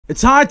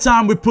It's high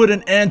time we put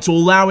an end to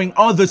allowing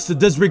others to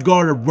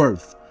disregard our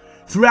worth.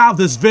 Throughout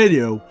this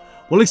video,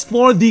 we'll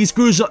explore these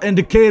crucial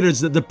indicators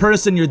that the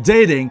person you're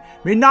dating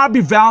may not be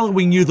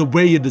valuing you the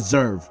way you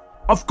deserve.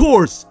 Of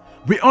course,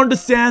 we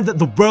understand that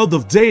the world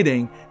of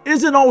dating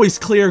isn't always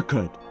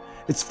clear-cut.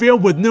 It's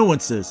filled with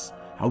nuances.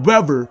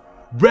 However,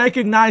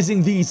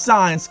 recognizing these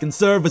signs can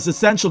serve as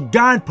essential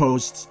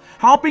guideposts,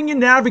 helping you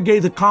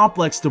navigate the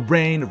complex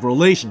terrain of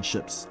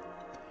relationships.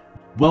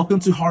 Welcome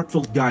to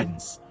Heartfelt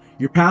Guidance,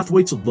 your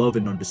pathway to love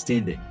and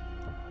understanding.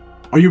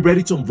 Are you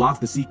ready to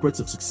unlock the secrets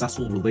of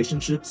successful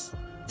relationships?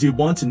 Do you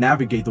want to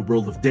navigate the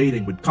world of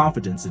dating with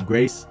confidence and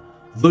grace?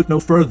 Look no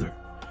further.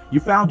 You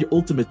found your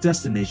ultimate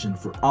destination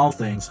for all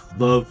things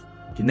love,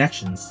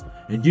 connections,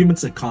 and human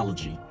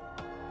psychology.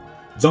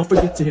 Don't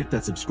forget to hit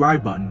that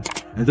subscribe button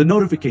and the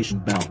notification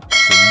bell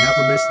so you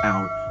never miss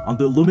out on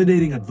the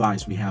illuminating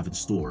advice we have in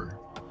store.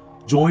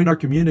 Join our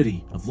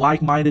community of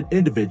like-minded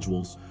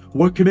individuals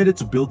who are committed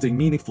to building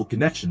meaningful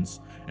connections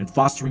and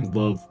fostering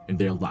love in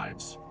their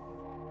lives.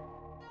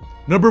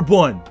 Number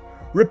 1.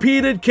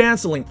 Repeated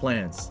canceling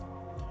plans.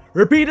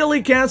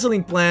 Repeatedly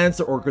canceling plans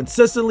or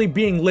consistently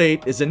being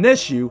late is an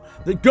issue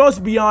that goes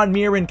beyond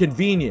mere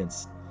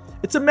inconvenience.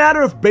 It's a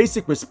matter of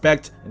basic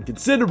respect and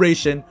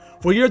consideration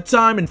for your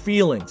time and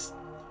feelings.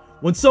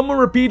 When someone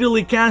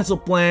repeatedly cancels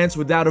plans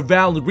without a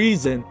valid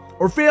reason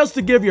or fails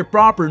to give you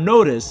proper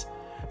notice,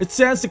 it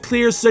sends a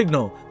clear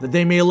signal that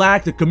they may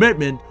lack the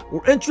commitment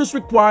or interest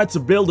required to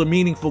build a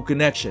meaningful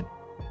connection.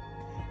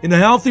 In a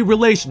healthy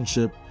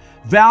relationship,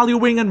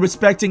 valuing and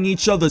respecting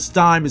each other's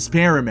time is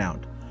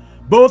paramount.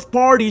 Both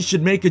parties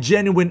should make a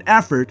genuine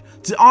effort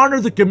to honor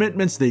the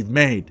commitments they've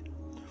made.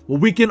 While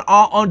we can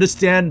all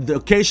understand the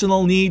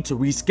occasional need to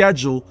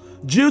reschedule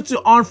due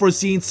to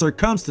unforeseen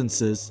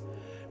circumstances,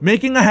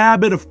 making a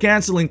habit of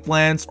canceling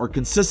plans or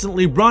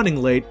consistently running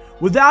late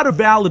without a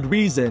valid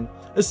reason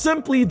is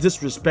simply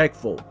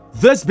disrespectful.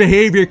 This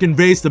behavior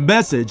conveys the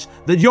message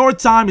that your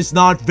time is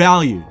not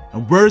valued,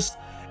 and worse,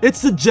 it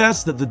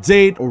suggests that the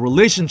date or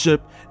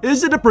relationship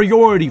isn't a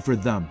priority for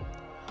them.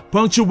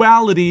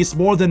 Punctuality is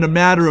more than a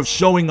matter of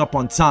showing up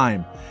on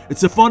time.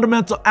 It's a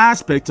fundamental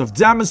aspect of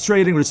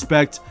demonstrating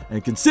respect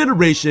and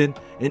consideration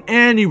in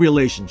any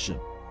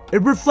relationship.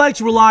 It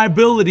reflects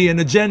reliability and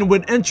a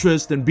genuine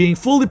interest in being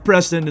fully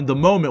present in the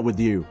moment with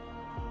you.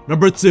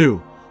 Number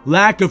 2.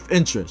 Lack of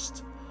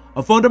interest.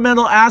 A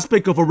fundamental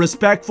aspect of a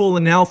respectful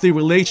and healthy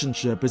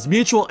relationship is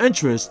mutual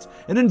interest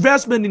and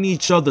investment in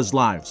each other's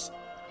lives.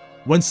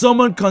 When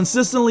someone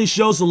consistently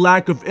shows a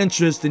lack of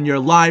interest in your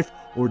life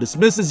or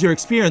dismisses your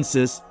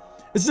experiences,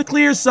 it's a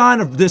clear sign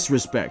of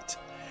disrespect.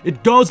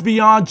 It goes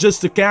beyond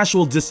just a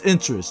casual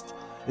disinterest.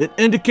 It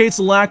indicates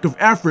a lack of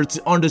effort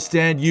to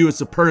understand you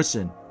as a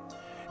person.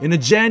 In a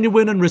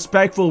genuine and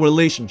respectful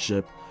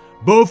relationship,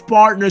 both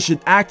partners should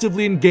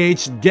actively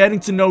engage in getting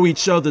to know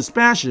each other's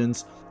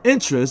passions,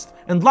 interests,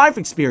 and life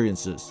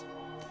experiences.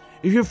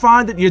 If you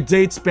find that your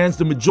date spends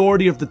the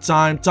majority of the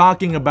time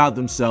talking about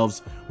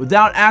themselves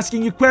without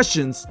asking you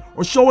questions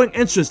or showing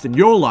interest in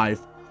your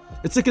life,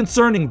 it's a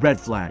concerning red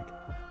flag.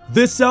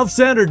 This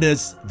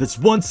self-centeredness, this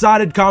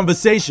one-sided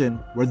conversation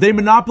where they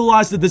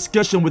monopolize the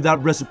discussion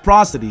without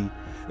reciprocity,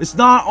 is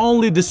not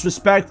only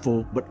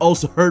disrespectful but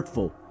also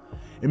hurtful.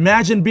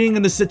 Imagine being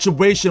in a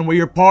situation where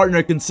your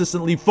partner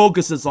consistently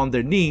focuses on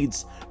their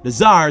needs,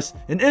 desires,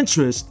 and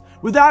interests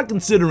without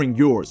considering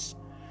yours.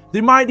 They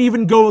might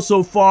even go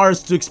so far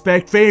as to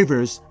expect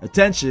favors,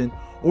 attention,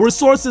 or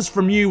resources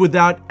from you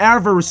without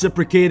ever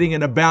reciprocating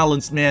in a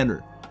balanced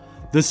manner.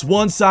 This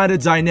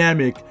one-sided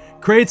dynamic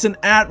creates an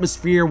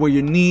atmosphere where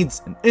your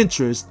needs and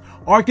interests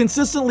are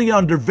consistently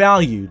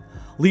undervalued,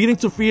 leading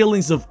to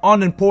feelings of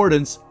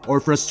unimportance or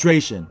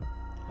frustration.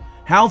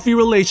 Healthy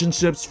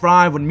relationships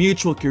thrive on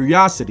mutual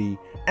curiosity,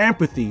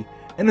 empathy,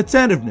 and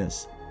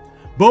attentiveness.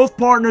 Both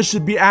partners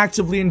should be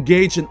actively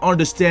engaged in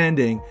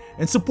understanding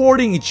and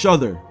supporting each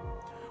other.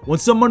 When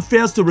someone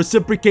fails to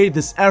reciprocate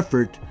this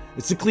effort,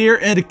 it's a clear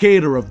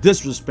indicator of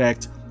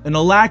disrespect and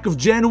a lack of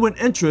genuine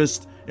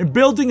interest in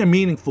building a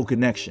meaningful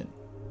connection.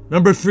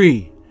 Number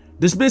 3.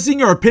 Dismissing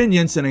your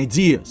opinions and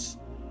ideas.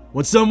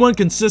 When someone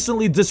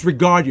consistently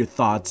disregards your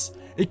thoughts,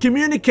 it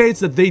communicates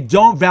that they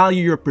don't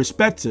value your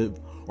perspective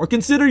or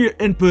consider your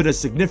input as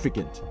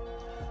significant.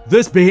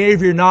 This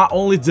behavior not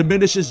only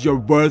diminishes your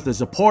worth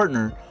as a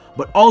partner,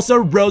 but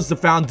also erodes the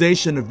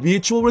foundation of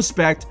mutual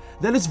respect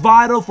that is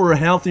vital for a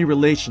healthy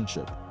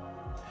relationship.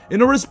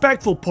 In a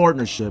respectful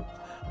partnership,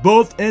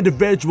 both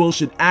individuals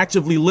should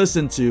actively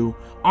listen to,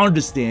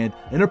 understand,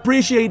 and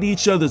appreciate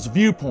each other's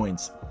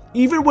viewpoints,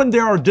 even when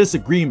there are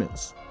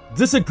disagreements.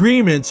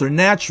 Disagreements are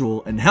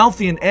natural and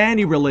healthy in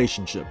any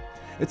relationship.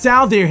 It's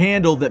how they're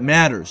handled that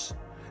matters.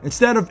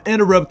 Instead of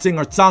interrupting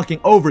or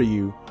talking over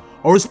you,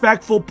 a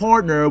respectful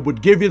partner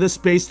would give you the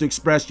space to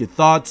express your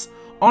thoughts,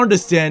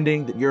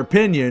 understanding that your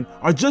opinion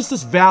are just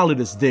as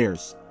valid as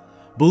theirs.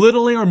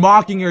 Belittling or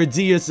mocking your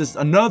ideas is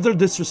another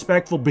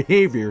disrespectful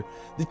behavior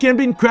that can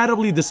be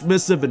incredibly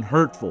dismissive and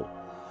hurtful.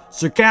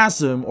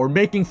 Sarcasm or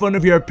making fun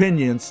of your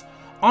opinions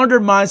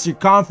undermines your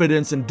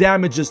confidence and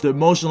damages the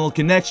emotional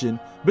connection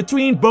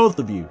between both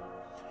of you.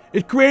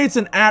 It creates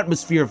an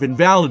atmosphere of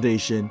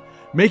invalidation,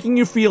 making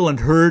you feel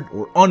unheard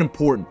or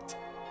unimportant.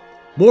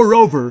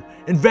 Moreover,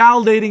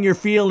 invalidating your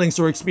feelings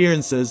or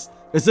experiences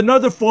is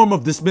another form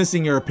of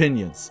dismissing your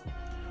opinions.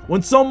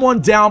 When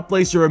someone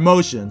downplays your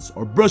emotions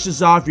or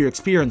brushes off your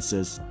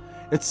experiences,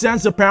 it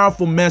sends a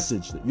powerful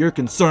message that your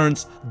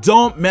concerns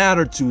don't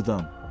matter to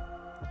them.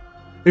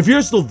 If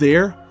you're still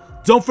there,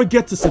 don't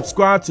forget to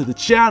subscribe to the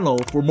channel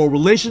for more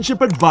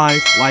relationship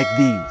advice like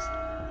these.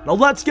 Now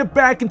let's get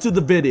back into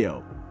the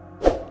video.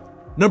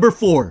 Number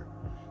 4.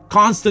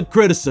 Constant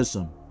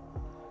criticism.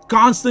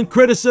 Constant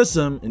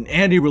criticism in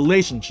any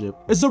relationship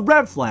is a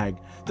red flag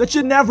that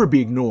should never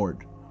be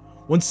ignored.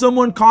 When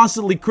someone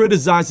constantly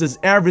criticizes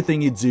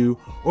everything you do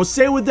or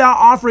say without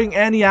offering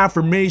any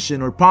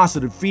affirmation or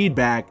positive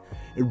feedback,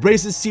 it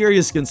raises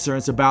serious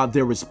concerns about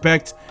their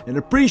respect and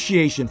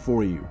appreciation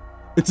for you.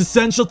 It's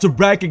essential to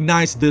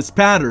recognize this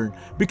pattern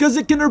because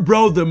it can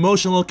erode the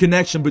emotional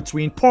connection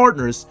between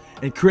partners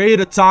and create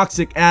a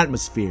toxic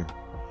atmosphere.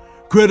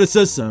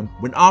 Criticism,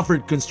 when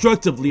offered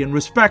constructively and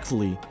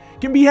respectfully,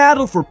 can be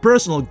handled for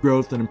personal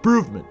growth and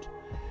improvement.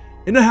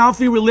 In a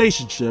healthy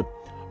relationship,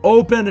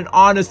 open and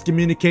honest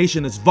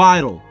communication is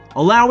vital,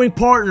 allowing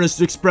partners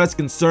to express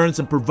concerns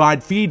and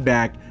provide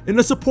feedback in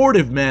a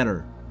supportive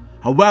manner.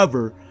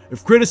 However,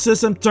 if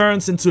criticism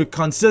turns into a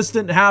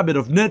consistent habit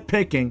of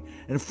nitpicking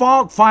and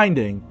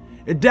fault-finding,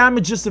 it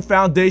damages the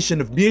foundation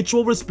of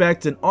mutual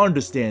respect and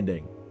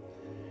understanding.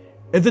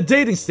 In the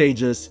dating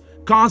stages,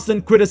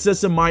 constant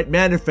criticism might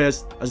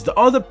manifest as the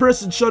other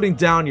person shutting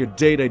down your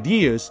date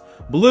ideas,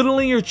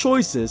 belittling your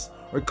choices,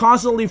 or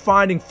constantly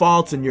finding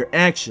faults in your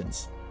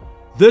actions.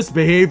 This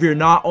behavior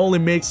not only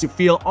makes you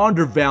feel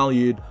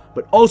undervalued,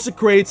 but also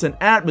creates an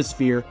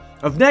atmosphere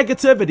of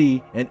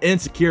negativity and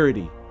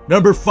insecurity.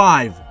 Number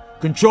 5.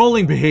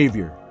 Controlling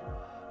behavior.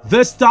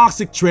 This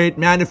toxic trait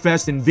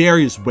manifests in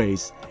various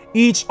ways,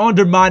 each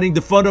undermining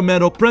the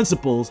fundamental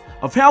principles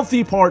of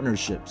healthy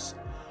partnerships.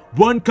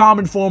 One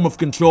common form of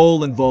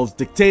control involves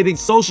dictating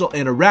social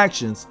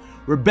interactions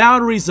where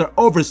boundaries are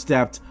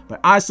overstepped by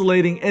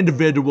isolating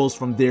individuals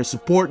from their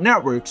support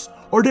networks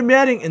or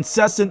demanding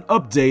incessant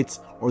updates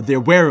or their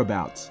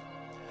whereabouts.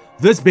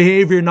 This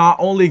behavior not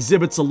only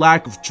exhibits a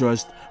lack of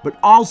trust, but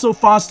also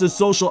fosters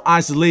social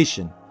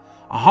isolation,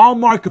 a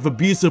hallmark of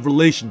abusive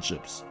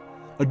relationships.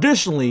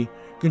 Additionally,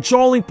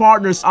 controlling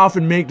partners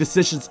often make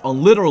decisions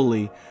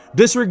unilaterally,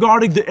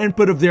 disregarding the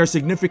input of their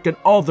significant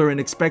other and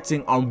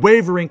expecting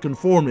unwavering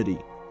conformity.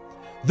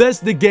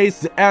 This negates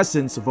the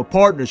essence of a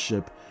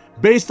partnership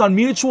based on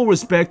mutual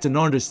respect and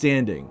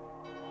understanding.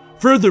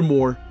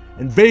 Furthermore,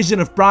 invasion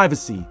of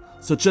privacy,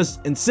 such as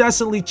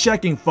incessantly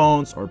checking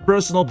phones or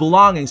personal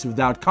belongings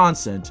without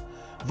consent,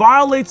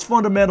 violates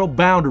fundamental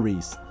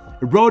boundaries,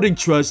 eroding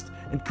trust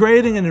and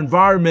creating an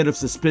environment of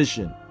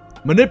suspicion.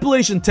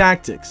 Manipulation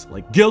tactics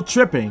like guilt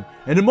tripping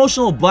and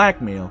emotional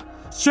blackmail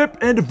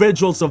strip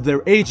individuals of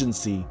their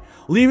agency,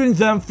 leaving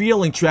them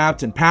feeling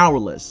trapped and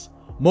powerless.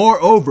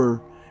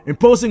 Moreover,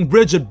 imposing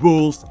rigid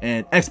rules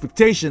and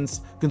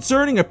expectations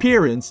concerning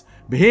appearance,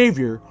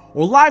 behavior,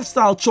 or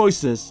lifestyle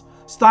choices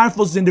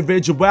stifles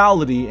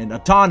individuality and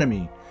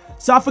autonomy,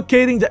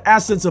 suffocating the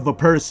essence of a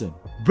person.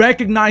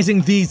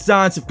 Recognizing these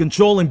signs of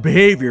controlling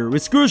behavior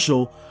is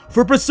crucial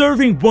for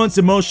preserving one's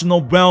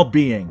emotional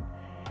well-being.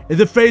 In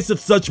the face of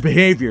such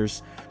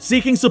behaviors,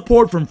 seeking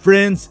support from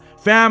friends,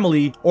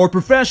 family, or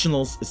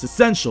professionals is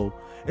essential,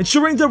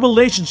 ensuring that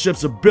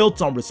relationships are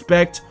built on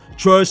respect,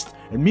 trust,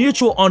 and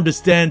mutual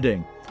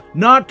understanding,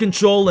 not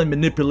control and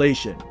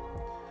manipulation.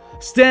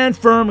 Stand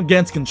firm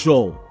against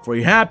control, for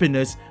your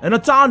happiness and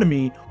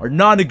autonomy are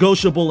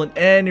non-negotiable in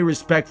any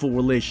respectful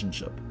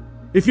relationship.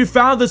 If you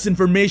found this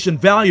information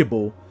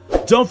valuable,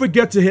 don't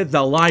forget to hit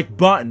that like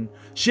button,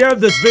 share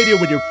this video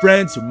with your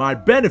friends who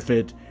might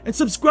benefit, and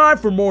subscribe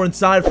for more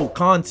insightful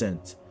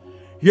content.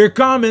 Your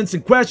comments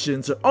and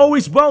questions are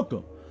always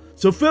welcome,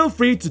 so feel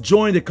free to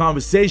join the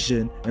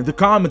conversation in the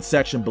comment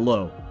section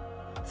below.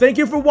 Thank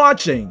you for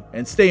watching,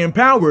 and stay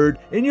empowered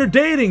in your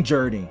dating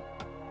journey.